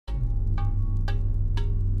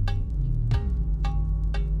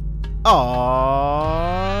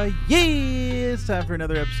Aww, yeah! It's time for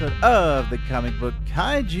another episode of the Comic Book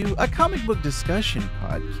Kaiju, a comic book discussion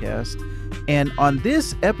podcast. And on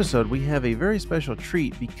this episode, we have a very special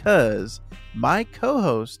treat because my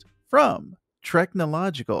co-host from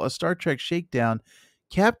Treknological, a Star Trek Shakedown,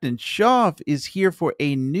 Captain Shoff, is here for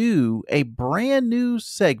a brand new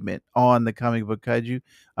segment on the Comic Book Kaiju.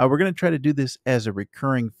 We're going to try to do this as a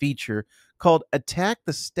recurring feature called Attack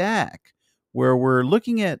the Stack, where we're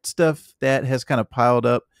looking at stuff that has kind of piled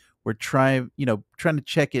up. We're trying to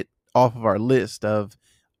check it off of our list of,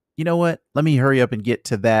 you know what, let me hurry up and get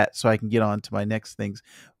to that so I can get on to my next things.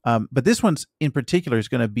 But this one's in particular is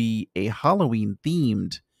going to be a Halloween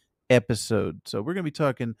themed episode. So we're going to be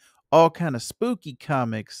talking all kind of spooky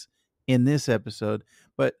comics in this episode.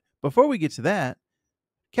 But before we get to that,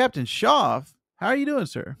 Captain Shoff, how are you doing,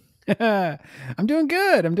 sir? I'm doing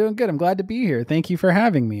good. I'm glad to be here. Thank you for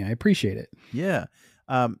having me. I appreciate it. Yeah.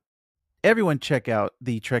 Everyone check out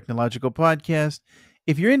the Treknological podcast.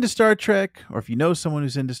 If you're into Star Trek, or if you know someone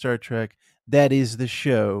who's into Star Trek, that is the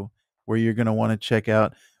show where you're going to want to check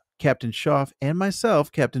out Captain Shoff and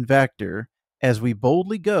myself, Captain Vactor, as we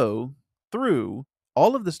boldly go through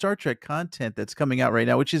all of the Star Trek content that's coming out right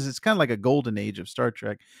now, it's kind of like a golden age of Star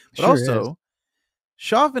Trek. But Sure also, is.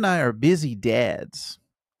 Shoff and I are busy dads.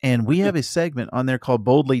 And we have a segment on there called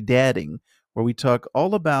Boldly Dadding, where we talk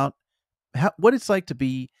all about what it's like to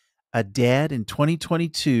be a dad in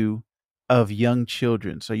 2022 of young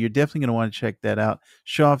children. So you're definitely going to want to check that out.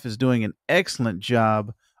 Shoff is doing an excellent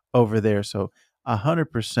job over there. So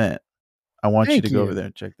 100%, I want you to go over there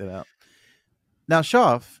and check that out. Now,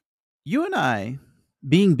 Shoff, you and I,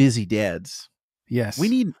 being busy dads, yes, we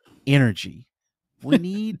need energy. We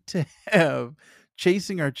need to have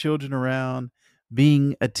chasing our children around,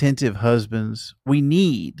 being attentive husbands. We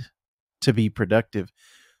need to be productive.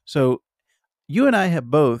 So you and I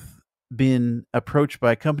have both been approached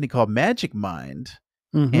by a company called Magic Mind.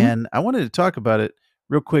 Mm-hmm. And I wanted to talk about it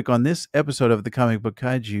real quick on this episode of the Comic Book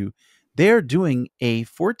Kaiju. They're doing a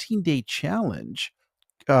 14-day challenge,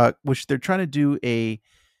 which they're trying to do a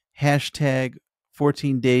hashtag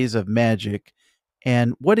 14 days of magic.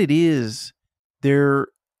 And what it is, they're,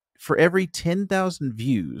 for every 10,000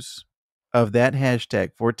 views of that hashtag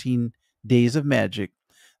 14 days of magic,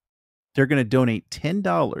 they're going to donate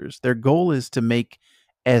 $10. Their goal is to make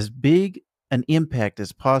as big an impact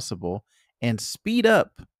as possible and speed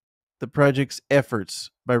up the project's efforts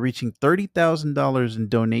by reaching $30,000 in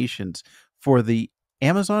donations for the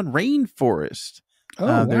Amazon rainforest.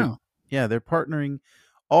 Wow. They're partnering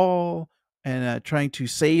all and trying to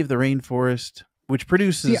save the rainforest, which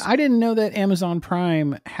produces... See, I didn't know that Amazon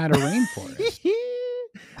Prime had a rainforest.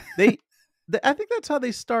 I think that's how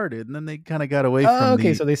they started, and then they kind of got away from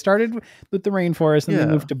okay, so they started with the rainforest, and they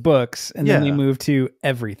moved to books, and then they moved to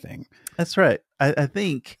everything. That's right. I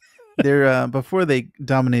think they're before they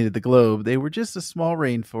dominated the globe, they were just a small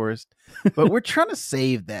rainforest, but we're trying to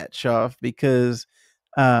save that, Shoff, because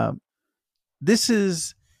this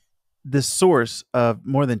is the source of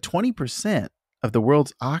more than 20% of the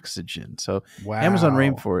world's oxygen. So Amazon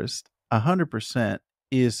rainforest, 100%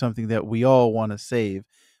 is something that we all want to save.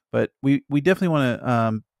 But we definitely want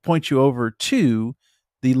to point you over to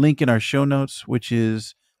the link in our show notes, which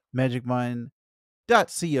is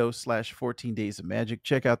magicmind.co/14 days of magic.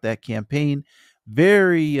 Check out that campaign.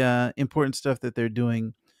 Very important stuff that they're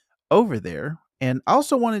doing over there. And I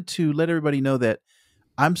also wanted to let everybody know that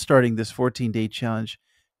I'm starting this 14-day challenge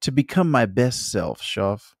to become my best self,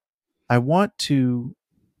 Shoff. I want to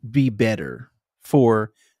be better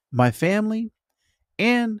for my family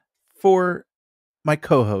and for my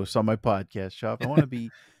co-host on my podcast, Shoff. I want to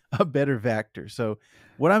be a better Vactor. So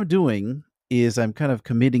what I'm doing is I'm kind of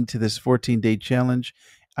committing to this 14-day challenge.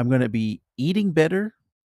 I'm going to be eating better.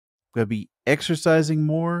 I'm going to be exercising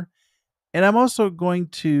more. And I'm also going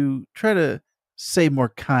to try to say more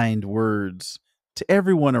kind words to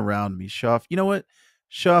everyone around me, Shoff. You know what,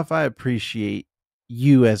 Shoff, I appreciate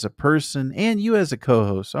you as a person and you as a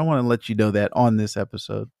co-host. I want to let you know that on this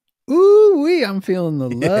episode. Ooh-wee, I'm feeling the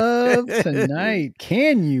love tonight.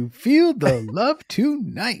 Can you feel the love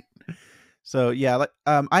tonight? So yeah,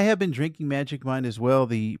 I have been drinking Magic Mind as well,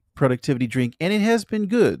 the productivity drink, and it has been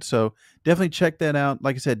good. So definitely check that out.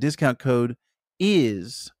 Like I said, discount code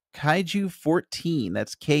is Kaiju14.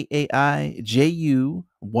 That's KAIJU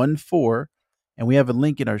 14. And we have a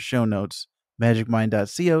link in our show notes,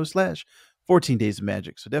 magicmind.co/14 days of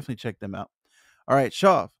magic. So definitely check them out. All right,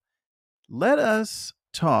 Shoff, let us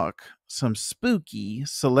talk some spooky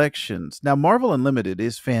selections. Now, Marvel Unlimited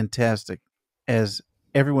is fantastic, as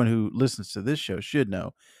everyone who listens to this show should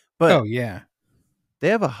know. But oh yeah, they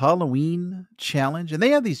have a Halloween challenge, and they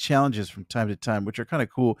have these challenges from time to time, which are kind of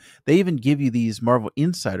cool. They even give you these Marvel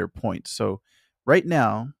Insider points. So right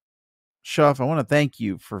now, Shoff, I want to thank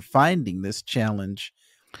you for finding this challenge.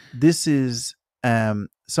 This is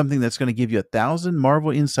something that's going to give you 1,000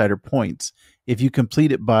 Marvel Insider points if you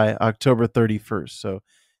complete it by October 31st. So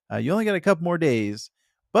you only got a couple more days,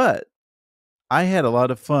 but I had a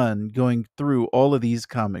lot of fun going through all of these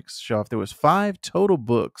comics, Shoff. There was 5 total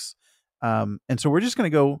books. And so we're just going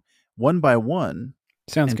to go one by one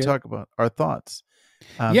Sounds and good. talk about our thoughts.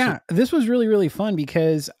 Yeah, this was really, really fun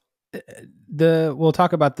because we'll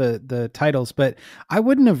talk about the titles, but I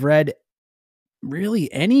wouldn't have read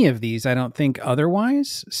really any of these, I don't think,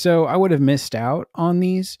 otherwise. So I would have missed out on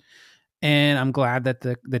these. And I'm glad that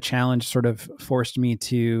the challenge sort of forced me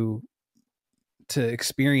to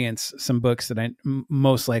experience some books that I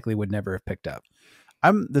most likely would never have picked up.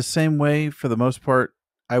 I'm the same way for the most part.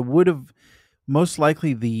 I would have most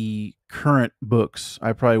likely the current books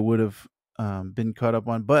I probably would have been caught up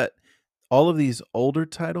on, but all of these older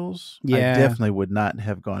titles, I definitely would not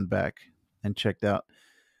have gone back and checked out.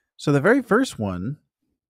 So the very first one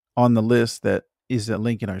on the list that is a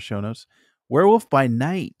link in our show notes, Werewolf by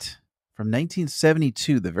Night from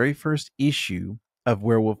 1972, the very first issue of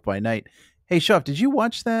Werewolf by Night. Hey, Shoff, did you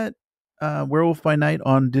watch that Werewolf by Night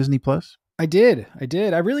on Disney Plus? I did.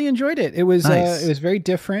 I really enjoyed it. It was nice. It was very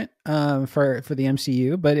different for the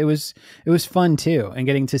MCU, but it was fun too, and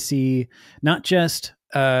getting to see not just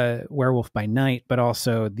Werewolf by Night, but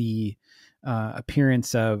also the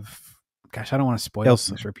appearance of, gosh, I don't want to spoil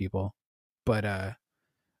things for people, but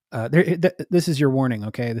this is your warning,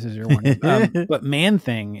 okay? This is your warning. But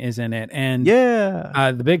Man-Thing is in it, and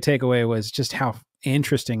the big takeaway was just how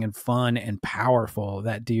interesting and fun and powerful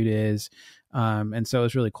that dude is. And so it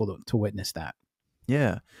was really cool to witness that.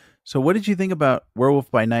 Yeah. So what did you think about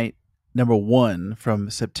Werewolf by Night #1 from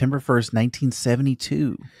September 1st,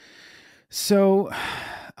 1972? So,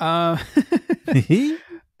 I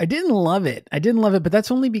didn't love it. But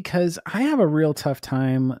that's only because I have a real tough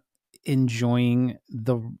time enjoying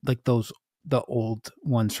the old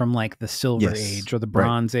ones from like the Silver Age or the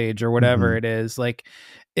Bronze Age or whatever it is. Like,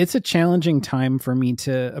 it's a challenging time for me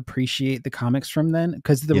to appreciate the comics from then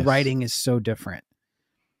because the writing is so different.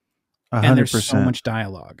 100%. And there's so much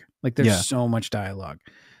dialogue. Like, there's so much dialogue.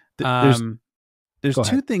 There's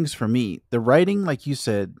two things for me. The writing, like you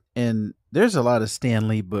said, and there's a lot of Stan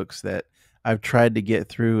Lee books that I've tried to get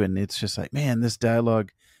through, and it's just like, man, this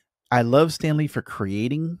dialogue. I love Stan Lee for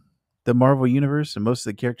creating the Marvel Universe and most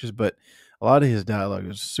of the characters, but a lot of his dialogue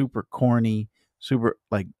is super corny, super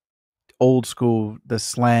like old school, the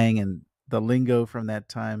slang and the lingo from that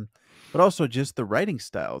time, but also just the writing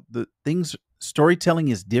style. Storytelling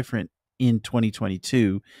is different in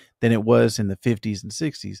 2022 than it was in the 50s and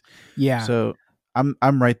 60s. Yeah. So I'm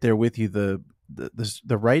right there with you. The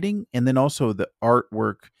writing, and then also the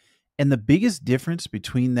artwork. And the biggest difference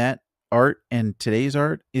between that art and today's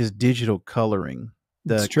art is digital coloring.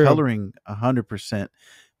 The coloring 100%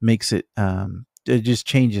 makes it just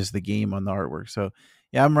changes the game on the artwork. So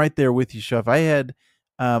yeah, I'm right there with you, Shoff. I had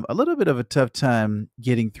a little bit of a tough time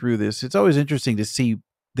getting through this. It's always interesting to see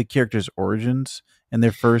the characters' origins and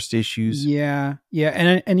their first issues. Yeah.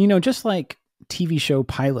 And just like TV show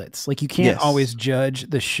pilots, like you can't always judge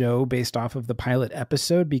the show based off of the pilot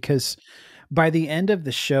episode, because by the end of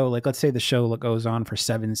the show, like let's say the show goes on for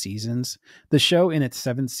 7 seasons, the show in its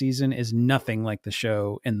 7th season is nothing like the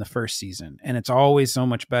show in the first season. And it's always so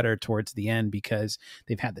much better towards the end because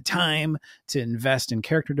they've had the time to invest in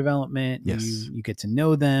character development. Yes. You get to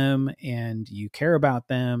know them and you care about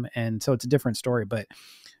them. And so it's a different story. But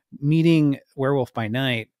meeting Werewolf by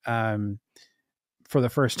Night for the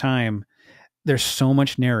first time, there's so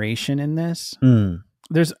much narration in this.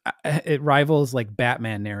 It rivals like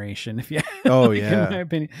Batman narration, if you in my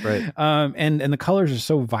opinion. Right. And the colors are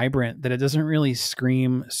so vibrant that it doesn't really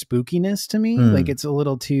scream spookiness to me. Like, it's a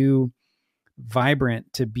little too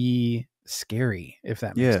vibrant to be scary, if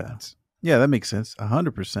that makes sense. Yeah, that makes sense.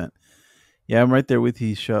 100%. Yeah, I'm right there with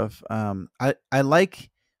you, Shoff. I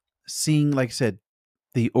like seeing, like I said,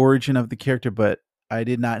 the origin of the character, but I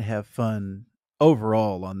did not have fun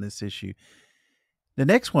overall on this issue. The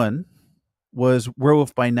next one was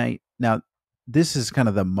Werewolf by Night. Now, this is kind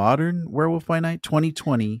of the modern Werewolf by Night,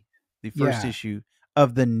 2020, the first issue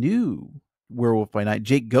of the new Werewolf by Night,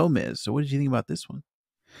 Jake Gomez. So what did you think about this one?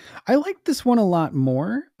 I liked this one a lot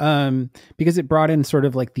more because it brought in sort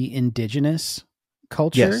of like the indigenous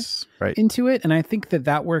culture into it. And I think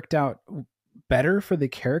that worked out better for the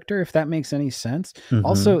character, if that makes any sense.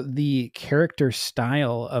 Also, the character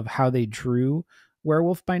style of how they drew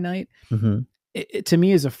Werewolf by Night to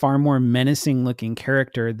me is a far more menacing looking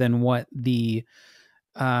character than what the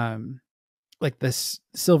like this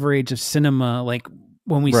Silver Age of cinema, like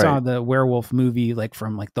when we saw the werewolf movie, like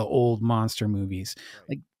from like the old monster movies,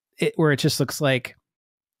 like where it just looks like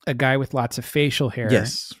a guy with lots of facial hair.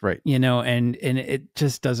 Yes, right. You know, and it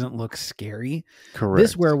just doesn't look scary. Correct.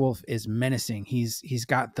 This werewolf is menacing. He's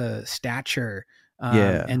got the stature.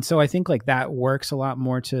 And so I think like that works a lot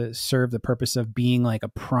more to serve the purpose of being like a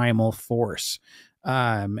primal force.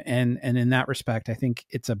 And in that respect, I think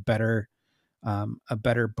it's a better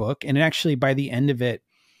book. And it actually, by the end of it,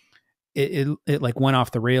 it like went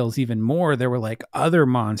off the rails even more. There were like other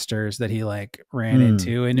monsters that he like ran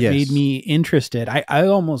into, and it made me interested. I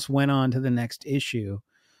almost went on to the next issue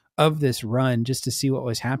of this run just to see what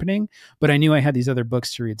was happening, but I knew I had these other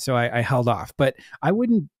books to read, so I held off. But I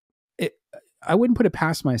wouldn't put it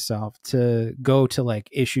past myself to go to like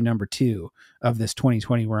issue number 2 of this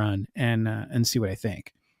 2020 run and see what I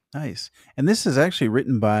think. Nice. And this is actually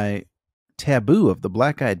written by Taboo of the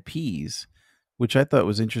Black Eyed Peas, which I thought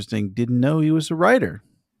was interesting. Didn't know he was a writer,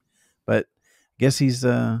 but I guess he's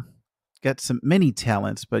got many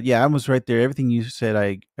talents. But yeah, I was right there. Everything you said,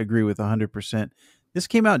 I agree with 100%. This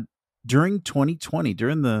came out during 2020,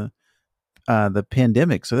 during the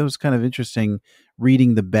pandemic. So that was kind of interesting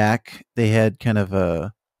reading the back. They had kind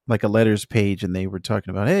of like a letters page, and they were talking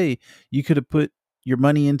about, hey, you could have put your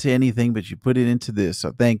money into anything, but you put it into this.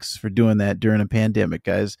 So thanks for doing that during a pandemic,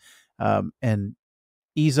 guys. And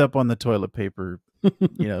ease up on the toilet paper,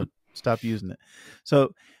 stop using it.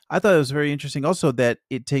 So I thought it was very interesting also that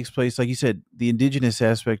it takes place, like you said, the indigenous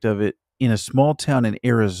aspect of it in a small town in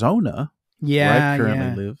Arizona, where I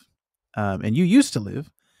currently live, and you used to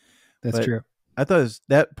live. That's true. I thought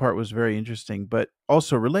that part was very interesting, but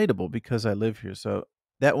also relatable because I live here. So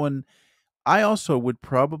that one, I also would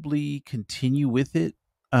probably continue with it,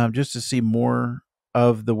 just to see more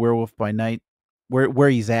of the Werewolf by Night, where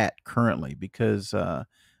he's at currently, because I'm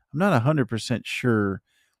not 100% sure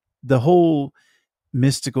the whole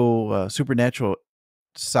mystical, supernatural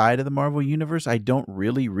side of the Marvel universe. I don't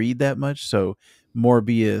really read that much. So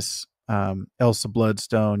Morbius, Elsa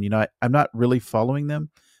Bloodstone, I'm not really following them,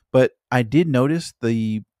 but I did notice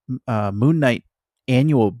the Moon Knight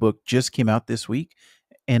annual book just came out this week,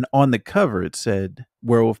 and on the cover it said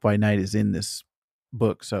Werewolf by Night is in this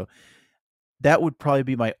book. So that would probably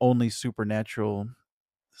be my only supernatural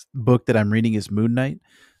book that I'm reading is Moon Knight.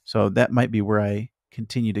 So that might be where I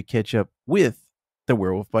continue to catch up with the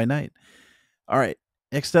Werewolf by Night. All right.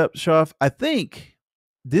 Next up, Shoff, I think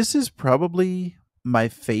this is probably my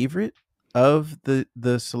favorite of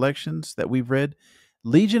the selections that we've read.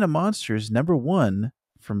 Legion of Monsters, #1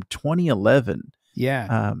 from 2011.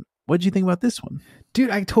 Yeah. What did you think about this one?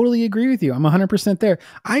 Dude, I totally agree with you. I'm 100% there.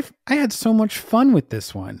 I had so much fun with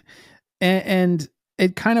this one. And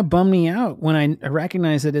it kind of bummed me out when I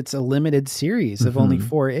recognized that it's a limited series of only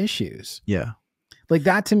 4 issues. Yeah. Like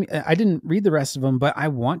that to me, I didn't read the rest of them, but I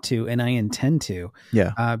want to, and I intend to.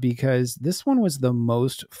 Yeah. Because this one was the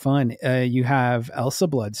most fun. You have Elsa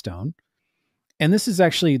Bloodstone. And this is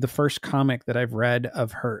actually the first comic that I've read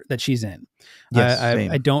of her that she's in. Yes,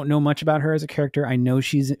 I don't know much about her as a character. I know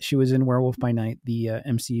she was in Werewolf by Night, the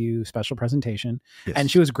MCU special presentation, and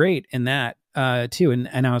she was great in that too.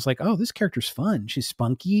 And I was like, oh, this character's fun. She's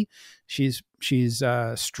spunky. She's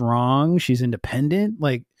strong. She's independent.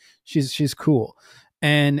 Like she's cool,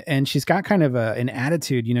 and she's got kind of an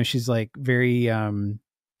attitude. She's like very I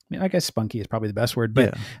guess spunky is probably the best word,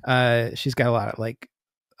 but she's got a lot of like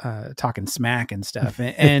talking smack and stuff,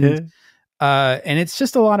 and it's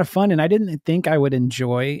just a lot of fun. And I didn't think I would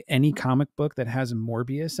enjoy any comic book that has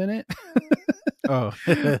Morbius in it.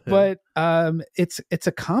 But it's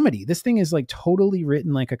a comedy. This thing is like totally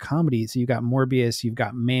written like a comedy. So you got Morbius, you've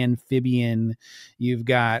got Manphibian, you've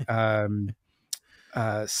got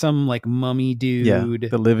some like mummy dude,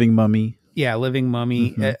 the living mummy. Living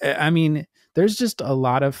mummy. I mean, there's just a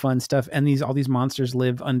lot of fun stuff, and all these monsters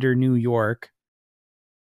live under New York,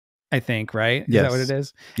 I think, right? Is that what it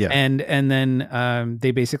is? Yeah. And then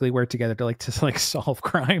they basically work together to solve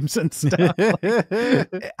crimes and stuff.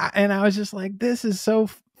 And I was just like, this is so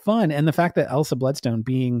fun. And the fact that Elsa Bloodstone,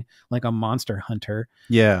 being like a monster hunter,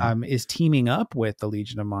 is teaming up with the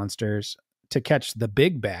Legion of Monsters to catch the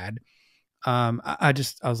big bad. I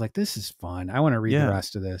was like, this is fun. I want to read the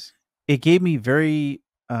rest of this. It gave me very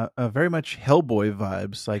much Hellboy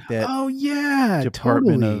vibes, like that. Oh yeah,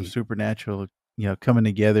 Department totally. of Supernatural, coming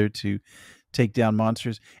together to take down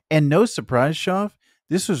monsters. And no surprise, Shoff,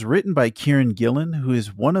 this was written by Kieran Gillen, who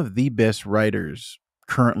is one of the best writers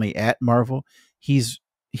currently at Marvel. He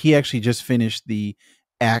actually just finished the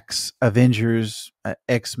Axe Avengers,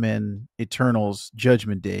 X-Men, Eternals,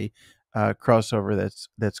 Judgment Day crossover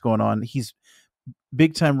that's going on. He's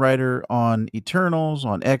big time writer on Eternals,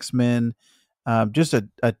 on X-Men, just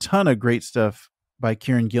a ton of great stuff by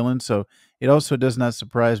Kieran Gillen. So it also does not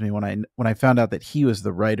surprise me when I found out that he was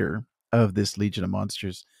the writer of this Legion of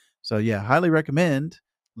Monsters. So yeah, highly recommend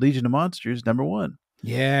Legion of Monsters #1.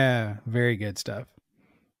 Yeah, very good stuff.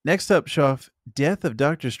 Next up, Shoff, Death of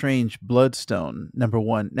Doctor Strange, Bloodstone,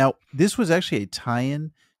 #1. Now, this was actually a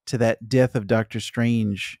tie-in to that Death of Doctor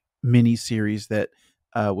Strange miniseries that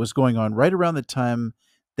was going on right around the time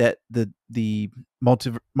that the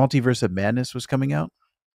Multiverse of Madness was coming out.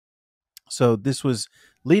 So this was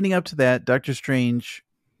leading up to that. Doctor Strange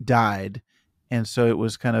died, and so it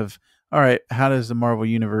was kind of, all right, how does the Marvel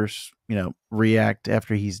Universe, react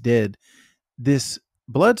after he's dead? This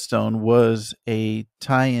Bloodstone was a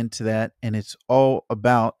tie-in to that, and it's all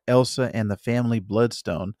about Elsa and the family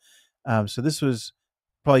Bloodstone. So this was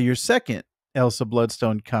probably your second Elsa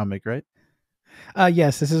Bloodstone comic, right?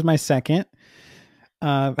 Yes, this is my second.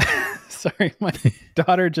 Sorry, my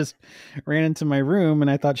daughter just ran into my room,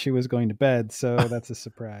 and I thought she was going to bed, so that's a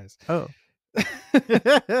surprise. Oh.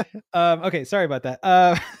 Okay, sorry about that.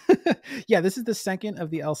 Yeah, this is the second of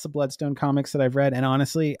the Elsa Bloodstone comics that I've read, and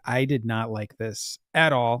honestly, I did not like this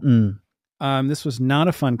at all. This was not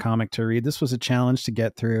a fun comic to read. This was a challenge to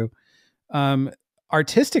get through.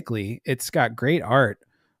 Artistically, it's got great art,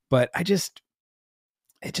 but it just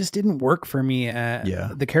didn't work for me.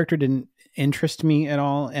 The character didn't interest me at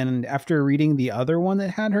all, and after reading the other one that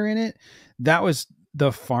had her in it, that was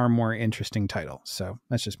the far more interesting title. So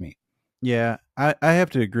that's just me. Yeah, I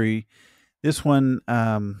have to agree. This one,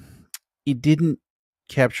 it didn't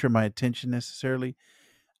capture my attention necessarily.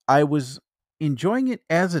 I was enjoying it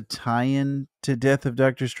as a tie-in to Death of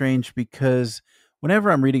Doctor Strange because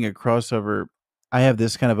whenever I'm reading a crossover, I have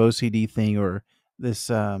this kind of OCD thing, or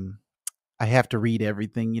this, I have to read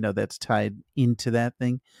everything, that's tied into that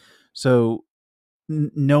thing. So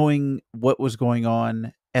knowing what was going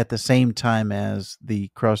on at the same time as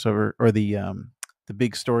the crossover or the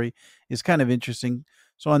big story is kind of interesting.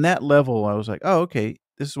 So on that level, I was like, oh, okay,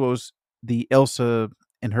 this was the Elsa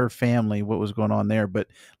and her family, what was going on there. But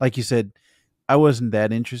like you said, I wasn't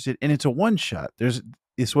that interested, and it's a one shot. This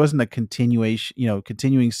wasn't a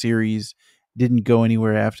continuing series, didn't go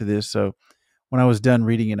anywhere after this. So when I was done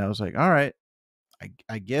reading it, I was like, all right,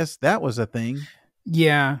 I guess that was a thing.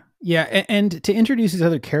 Yeah. Yeah. And to introduce these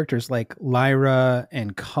other characters like Lyra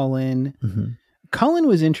and Cullen, Cullen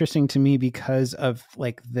was interesting to me because of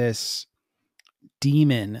like this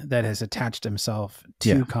demon that has attached himself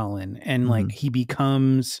to Cullen, and like he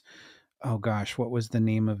becomes, oh gosh, what was the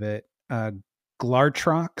name of it?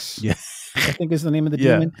 Glartrox, I think is the name of the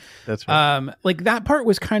demon. That's right. Like that part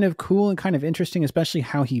was kind of cool and kind of interesting, especially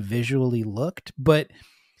how he visually looked. But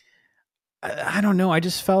I don't know. I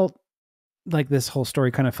just felt like this whole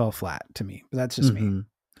story kind of fell flat to me. But that's just me.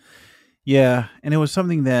 Yeah, and it was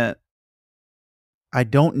something that I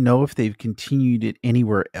don't know if they've continued it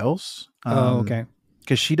anywhere else. Okay.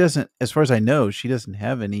 Because she doesn't, as far as I know, she doesn't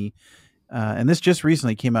have any. And this just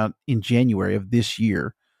recently came out in January of this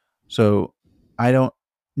year. So I don't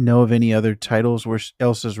know of any other titles where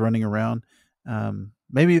Elsa's running around.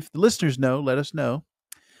 Maybe if the listeners know, let us know.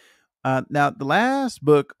 Now, the last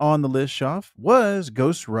book on the list, Shoff, was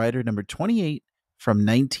Ghost Rider #28 from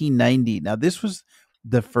 1990. Now, this was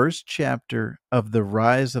the first chapter of the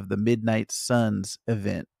Rise of the Midnight Suns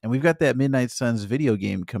event. And we've got that Midnight Suns video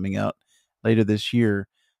game coming out later this year.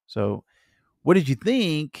 So what did you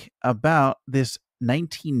think about this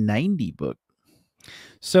 1990 book?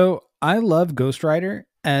 So I love Ghost Rider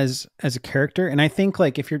as a character. And I think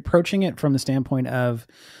like if you're approaching it from the standpoint of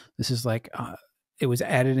this is like, it was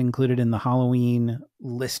added, included in the Halloween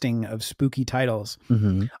listing of spooky titles.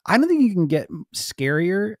 I don't think you can get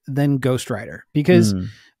scarier than Ghost Rider, because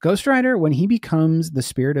Ghost Rider, when he becomes the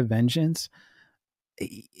spirit of vengeance,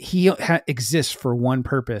 he exists for one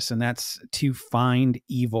purpose, and that's to find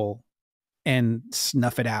evil and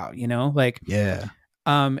snuff it out,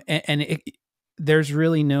 there's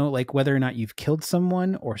really no, like, whether or not you've killed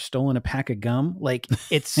someone or stolen a pack of gum, like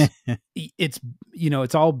it's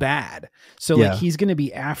it's all bad. So like he's going to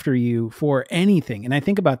be after you for anything. And I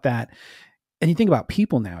think about that, and you think about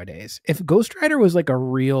people nowadays. If Ghost Rider was like a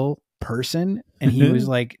real person and he was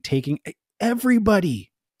like taking everybody,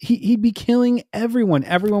 he'd be killing everyone.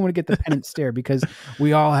 Everyone would get the penance stare, because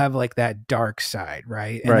we all have like that dark side,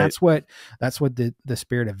 right? And that's what the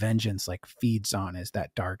spirit of vengeance like feeds on, is that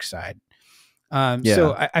dark side.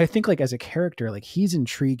 So I think like as a character, like he's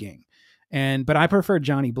intriguing, but I prefer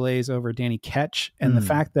Johnny Blaze over Danny Ketch. And the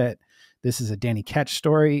fact that this is a Danny Ketch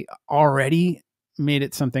story already made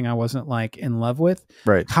it something I wasn't like in love with.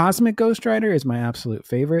 Right. Cosmic Ghost Rider is my absolute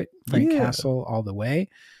favorite. Frank Yeah. Castle all the way.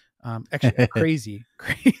 Actually, crazy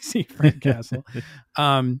Frank Castle.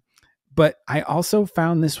 But I also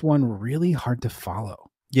found this one really hard to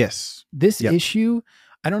follow. Yes. This issue,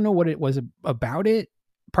 I don't know what it was about it.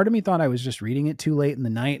 Part of me thought I was just reading it too late in the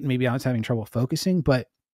night and maybe I was having trouble focusing, but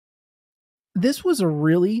this was a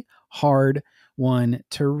really hard one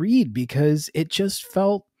to read because it just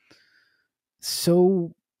felt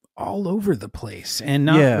so all over the place and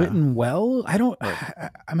not written well.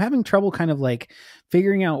 I'm having trouble kind of like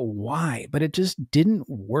figuring out why, but it just didn't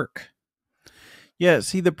work. Yeah.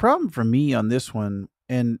 See, the problem for me on this one,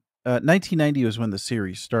 and 1990 was when the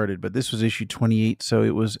series started, but this was issue 28. So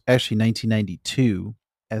it was actually 1992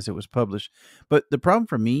 as it was published. But the problem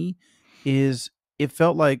for me is it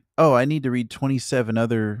felt like, oh, I need to read 27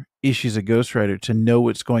 other issues of Ghost Rider to know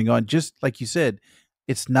what's going on. Just like you said,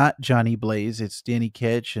 it's not Johnny Blaze, it's Danny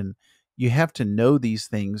Ketch, and you have to know these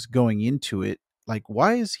things going into it. Like,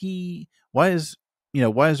 why is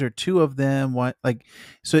there two of them?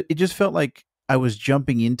 So it just felt like I was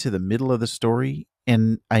jumping into the middle of the story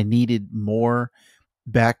and I needed more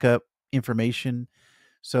backup information.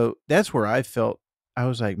 So that's where I felt, I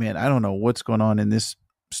was like, man, I don't know what's going on in this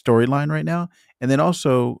storyline right now. And then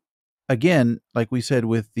also, again, like we said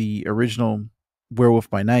with the original Werewolf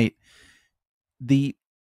by Night, the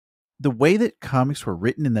way that comics were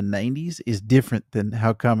written in the 90s is different than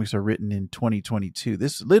how comics are written in 2022.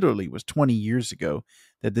 This literally was 20 years ago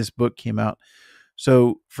that this book came out.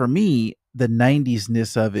 So for me, the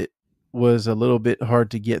 90s-ness of it was a little bit hard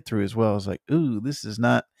to get through as well. I was like, ooh, this is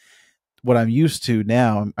not what I'm used to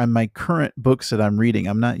now. I'm my current books that I'm reading,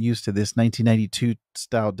 I'm not used to this 1992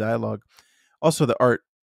 style dialogue. Also, the art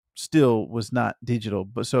still was not digital.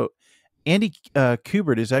 But so Andy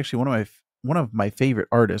Kubert is actually one of my favorite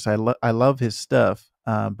artists. I love his stuff.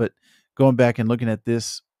 But going back and looking at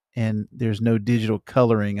this, and there's no digital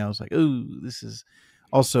coloring, I was like, ooh, this is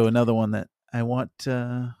also another one that I want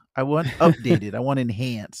updated. I want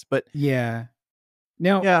enhanced. But yeah.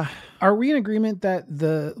 Now, are we in agreement that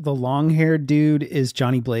the long-haired dude is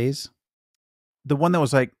Johnny Blaze? The one that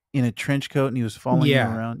was like in a trench coat and he was following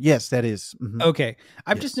around? Yes, that is. Mm-hmm. Okay.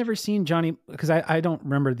 I've just never seen Johnny, because I don't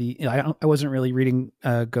remember I wasn't really reading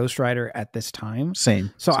Ghost Rider at this time.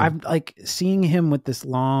 Same. I'm like seeing him with this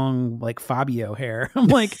long, like Fabio hair. I'm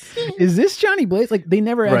like, is this Johnny Blaze? Like they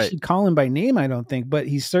never actually call him by name, I don't think, but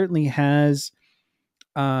he certainly has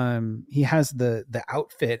the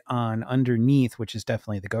outfit on underneath, which is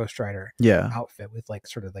definitely the Ghost Rider outfit with like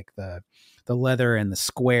sort of like the leather and the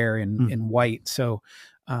square in white. So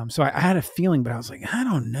I had a feeling, but I was like, I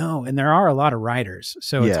don't know. And there are a lot of riders,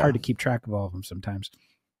 so it's hard to keep track of all of them sometimes.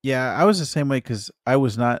 Yeah, I was the same way because I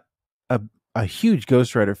was not a huge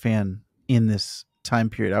Ghost Rider fan in this time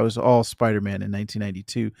period. I was all Spider-Man in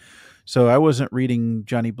 1992. So I wasn't reading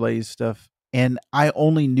Johnny Blaze stuff. And I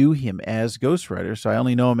only knew him as Ghost Rider, so I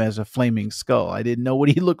only know him as a flaming skull. I didn't know what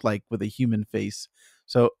he looked like with a human face.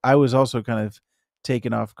 So I was also kind of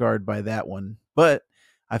taken off guard by that one. But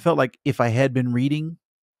I felt like if I had been reading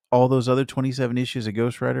all those other 27 issues of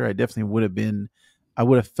Ghost Rider, I definitely I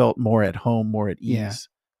would have felt more at home, more at ease. Yeah.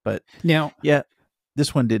 But now,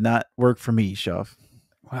 this one did not work for me, Shoff.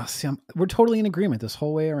 Well, see, we're totally in agreement this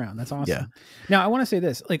whole way around. That's awesome. Yeah. Now, I want to say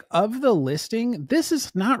this, like, of the listing, this is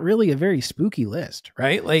not really a very spooky list,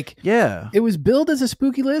 right? Like, it was billed as a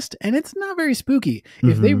spooky list, and it's not very spooky.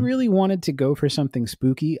 If they really wanted to go for something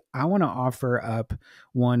spooky, I want to offer up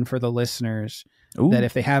one for the listeners that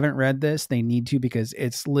if they haven't read this, they need to, because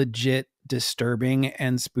it's legit disturbing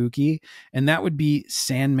and spooky. And that would be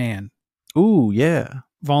Sandman. Ooh, yeah.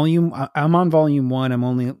 I'm on volume 1.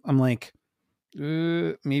 I'm like,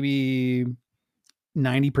 maybe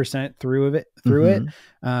 90% through it.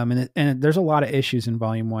 And there's a lot of issues in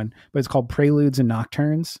volume 1, but it's called Preludes and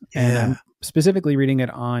Nocturnes. And I'm specifically reading it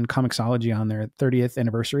on Comixology on their 30th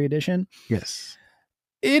anniversary edition. Yes.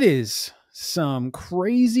 It is some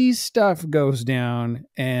crazy stuff goes down,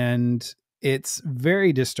 and it's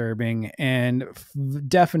very disturbing, and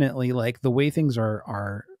definitely like the way things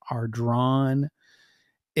are drawn,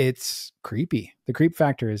 it's creepy. The creep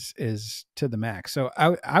factor is to the max. So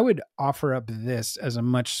I would offer up this as a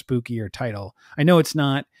much spookier title. I know it's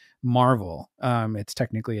not Marvel. It's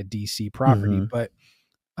technically a DC property, but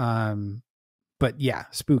yeah,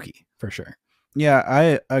 spooky for sure. Yeah,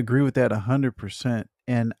 I agree with that 100%.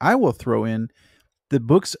 And I will throw in the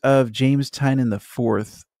books of James Tynion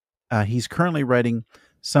IV. He's currently writing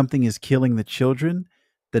Something is Killing the Children,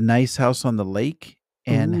 The Nice House on the Lake,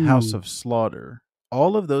 and House of Slaughter.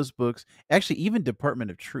 All of those books, actually even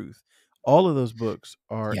Department of Truth, all of those books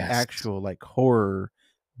are Yes. actual like horror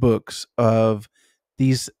books of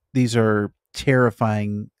these are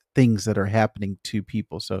terrifying things that are happening to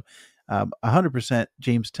people. So 100%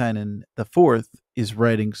 James Tynion the fourth is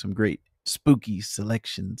writing some great spooky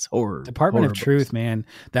selections, Department of books. Truth, man,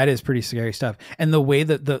 that is pretty scary stuff. And the way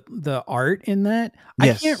that the art in that,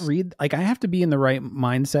 Yes. I can't read, like I have to be in the right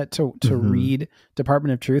mindset to read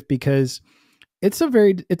Department of Truth, because it's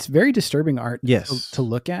very disturbing art Yes. to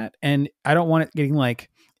look at. And I don't want it getting like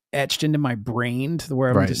etched into my brain to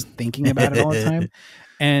where I'm just thinking about it all the time.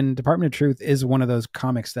 And Department of Truth is one of those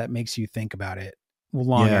comics that makes you think about it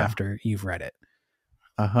long after you've read it.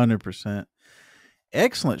 100%.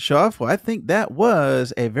 Excellent, Shoff. Well, I think that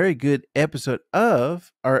was a very good episode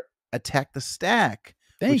of our Attack the Stack,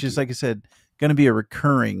 which is, like I said, going to be a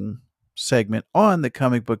recurring segment on the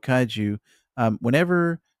Comic Book Kaiju.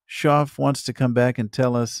 Whenever Shoff wants to come back and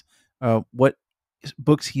tell us what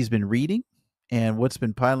books he's been reading and what's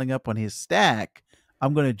been piling up on his stack,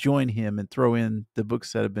 I'm going to join him and throw in the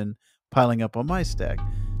books that have been piling up on my stack.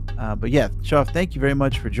 But yeah, Shoff, thank you very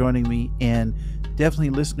much for joining me. And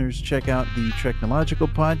definitely, listeners, check out the Technological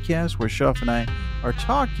podcast where Shoff and I are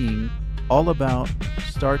talking all about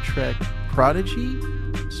Star Trek Prodigy,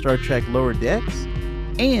 Star Trek Lower Decks,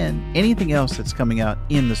 and anything else that's coming out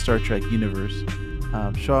in the Star Trek universe.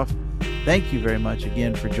 Shoff, thank you very much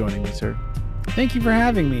again for joining me, sir. Thank you for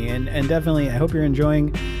having me, and definitely I hope you're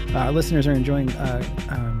enjoying, our listeners are enjoying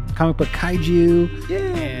Comic Book Kaiju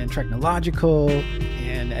and Technological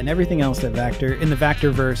and everything else that in the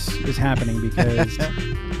Vactor-Verse is happening, because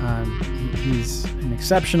he's an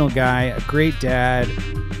exceptional guy, a great dad,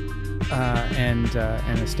 and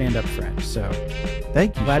a stand-up friend. So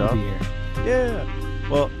thank you, glad Shoff. to be here. Yeah.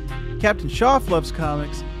 Well, Captain Shoff loves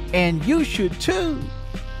comics, and you should too.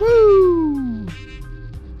 Woo!